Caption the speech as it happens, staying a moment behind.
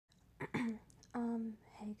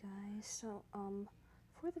Hey guys, so,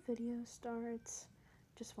 before the video starts,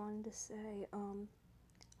 just wanted to say,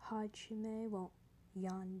 Hajime, well,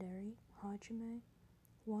 Yandere Hajime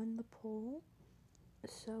won the poll,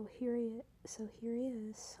 so here he is.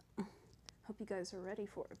 Hope you guys are ready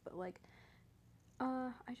for it, but, like,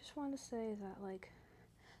 I just want to say that, like,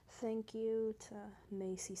 thank you to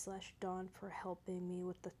Macy/Dawn for helping me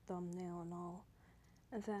with the thumbnail and all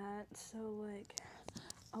that, so, like,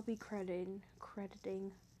 I'll be crediting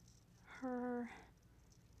her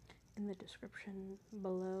in the description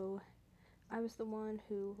below. I was the one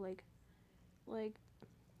who like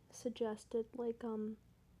suggested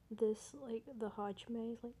this the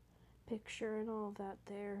Hajime picture and all that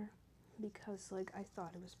there because I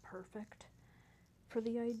thought it was perfect for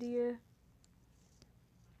the idea.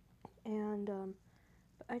 And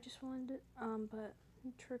but I just wanted to, but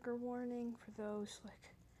trigger warning for those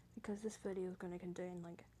because this video is going to contain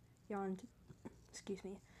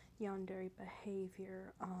yandere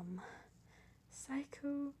behavior,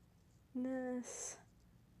 psychoness,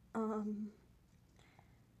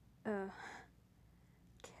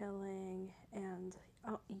 killing, and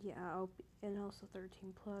and also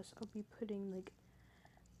 13 plus. I'll be putting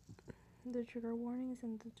the trigger warnings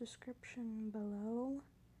in the description below.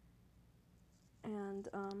 And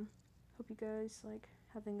hope you guys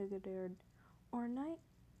having a good day or night,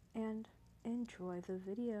 and enjoy the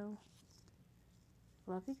video.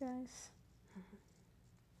 Love you guys.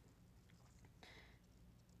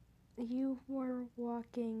 You were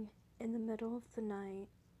walking in the middle of the night.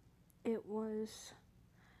 It was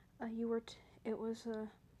it was a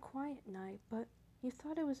quiet night, but you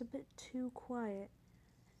thought it was a bit too quiet,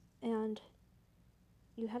 and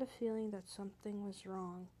you had a feeling that something was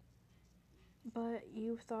wrong. But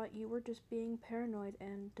you thought you were just being paranoid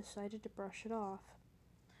and decided to brush it off.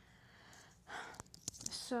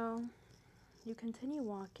 So, you continue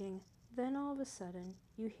walking, then all of a sudden,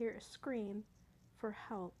 you hear a scream for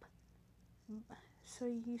help. So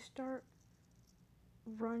you start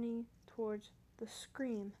running towards the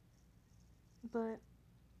scream, but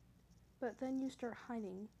then you start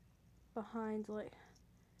hiding behind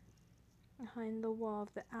the wall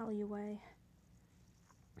of the alleyway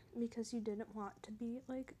because you didn't want to be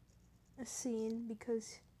seen,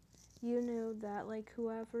 because you knew that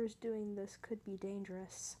whoever's doing this could be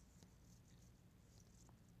dangerous.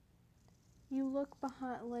 You look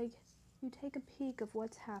behind, you take a peek of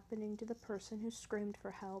what's happening to the person who screamed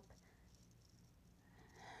for help.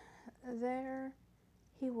 There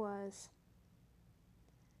he was,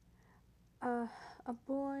 a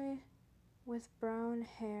boy with brown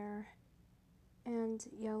hair and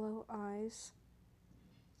yellow eyes.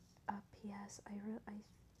 P.S.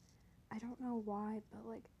 I don't know why,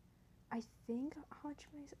 but I think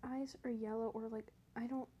Hachime's eyes are yellow, or I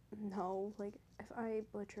don't know. If I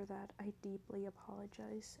butcher that, I deeply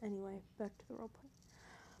apologize. Anyway, back to the roleplay.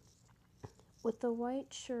 With the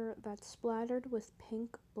white shirt that's splattered with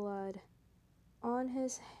pink blood on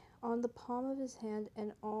the palm of his hand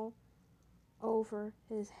and all over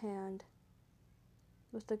his hand,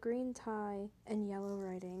 with the green tie and yellow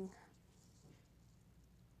writing.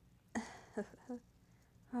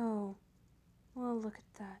 Oh, well, look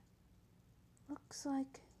at that. Looks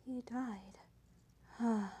like he died.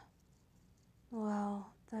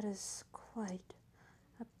 Well, that is quite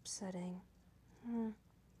upsetting.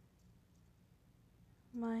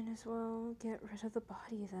 Might as well get rid of the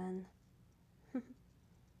body then.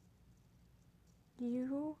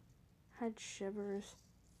 You had shivers.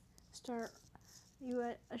 A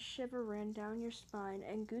shiver ran down your spine,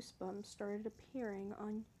 and goosebumps started appearing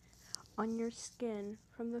on your skin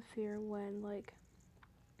from the fear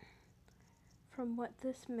from what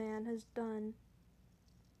this man has done.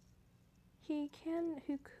 He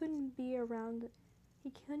couldn't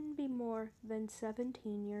be more than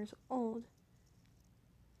 17 years old,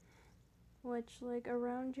 which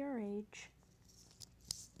around your age.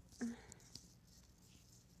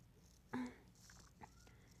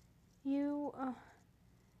 You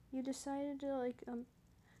decided to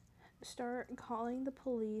start calling the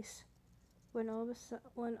police when all of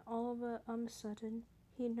a sudden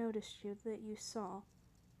he noticed that you saw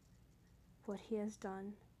what he has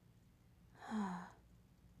done.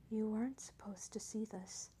 You weren't supposed to see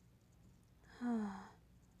this.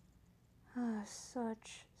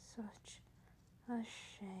 Such a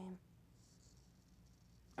shame.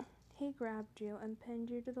 He grabbed you and pinned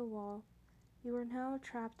you to the wall. You were now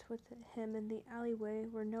trapped with him in the alleyway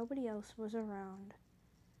where nobody else was around.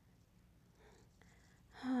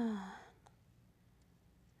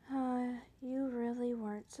 You really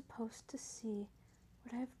weren't supposed to see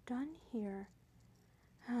what I've done here.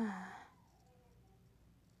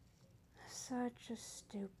 Such a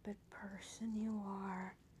stupid person you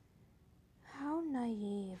are. How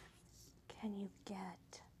naive can you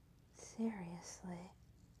get? Seriously.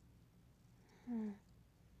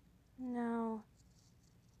 Now,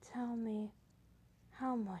 tell me,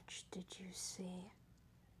 how much did you see?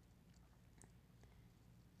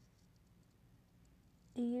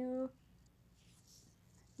 You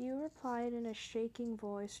replied in a shaking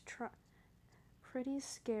voice, pretty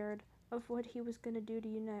scared of what he was going to do to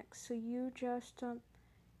you next. So you just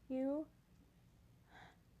you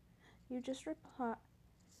just replied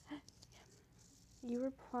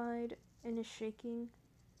in a shaking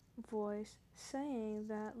voice, saying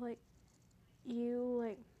that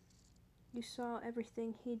you saw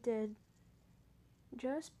everything he did.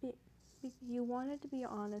 You wanted to be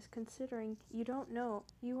honest, considering you don't know.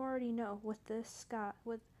 You already know what this guy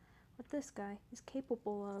is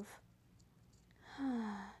capable of.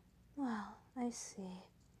 Well, I see.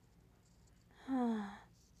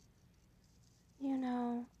 You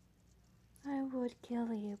know, I would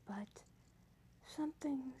kill you, but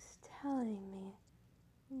something's telling me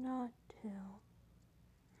not to.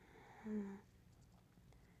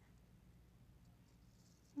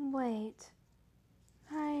 Wait,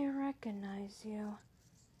 I recognize you.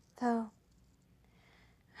 Though,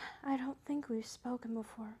 I don't think we've spoken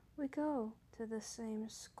before. We go to the same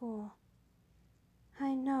school.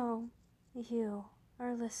 I know you,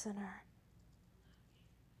 our listener.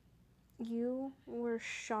 You were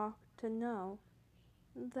shocked to know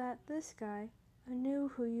that this guy knew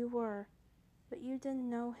who you were, but you didn't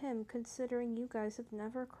know him, considering you guys have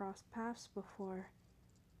never crossed paths before.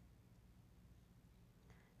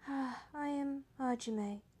 I am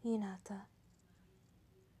Hajime Hinata.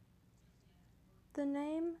 The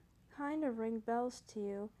name kind of rings bells to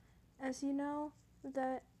you, as you know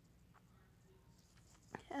that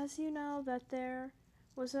there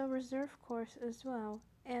was a reserve course as well,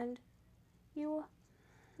 and you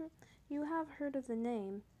have heard of the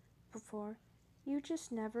name before. You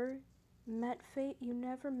just never met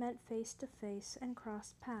face to face and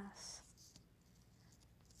crossed paths.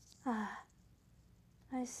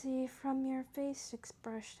 I see from your face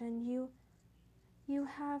expression you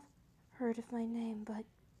have heard of my name, but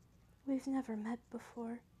we've never met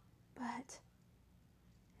before. But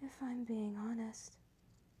if I'm being honest,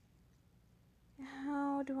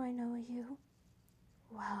 how do I know you?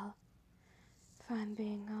 Well, if I'm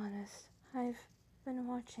being honest, I've been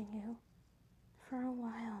watching you for a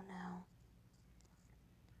while now.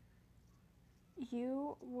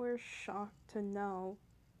 You were shocked to know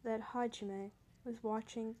that Hajime was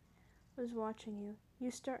watching you.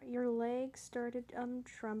 Your legs started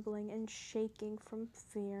trembling and shaking from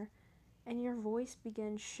fear, and your voice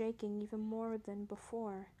began shaking even more than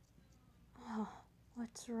before. Oh,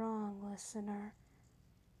 what's wrong, listener?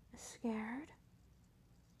 Scared?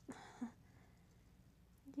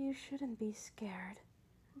 You shouldn't be scared.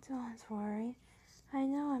 Don't worry. I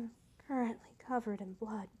know I'm currently covered in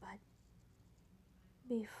blood, but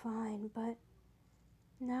be fine. But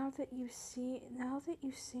now that you've seen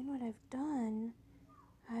what I've done,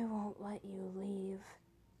 I won't let you leave.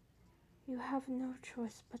 You have no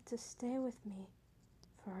choice but to stay with me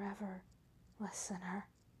forever, listener.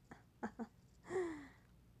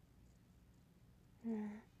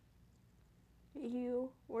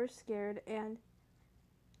 You were scared and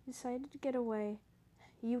decided to get away.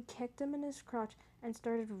 You kicked him in his crotch and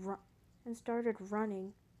started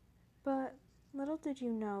running. But little did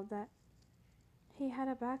you know that he had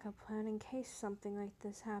a backup plan in case something like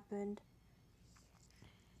this happened.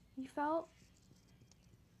 You felt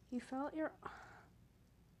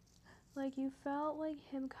like him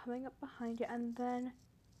coming up behind you, and then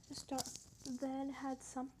had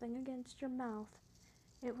something against your mouth.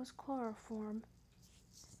 It was chloroform.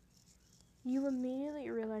 You immediately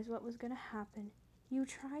realized what was going to happen. You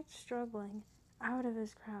tried struggling out of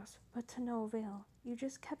his grasp, but to no avail. You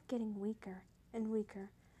just kept getting weaker and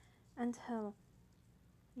weaker until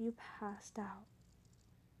you passed out.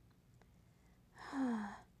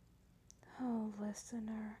 Oh,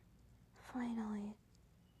 listener, finally.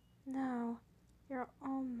 Now, you're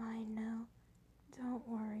all mine now. Don't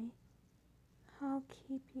worry. I'll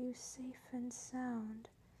keep you safe and sound.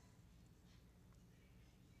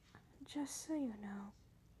 Just so you know,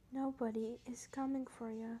 nobody is coming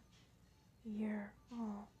for you. You're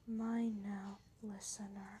all mine now,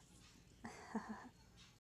 listener.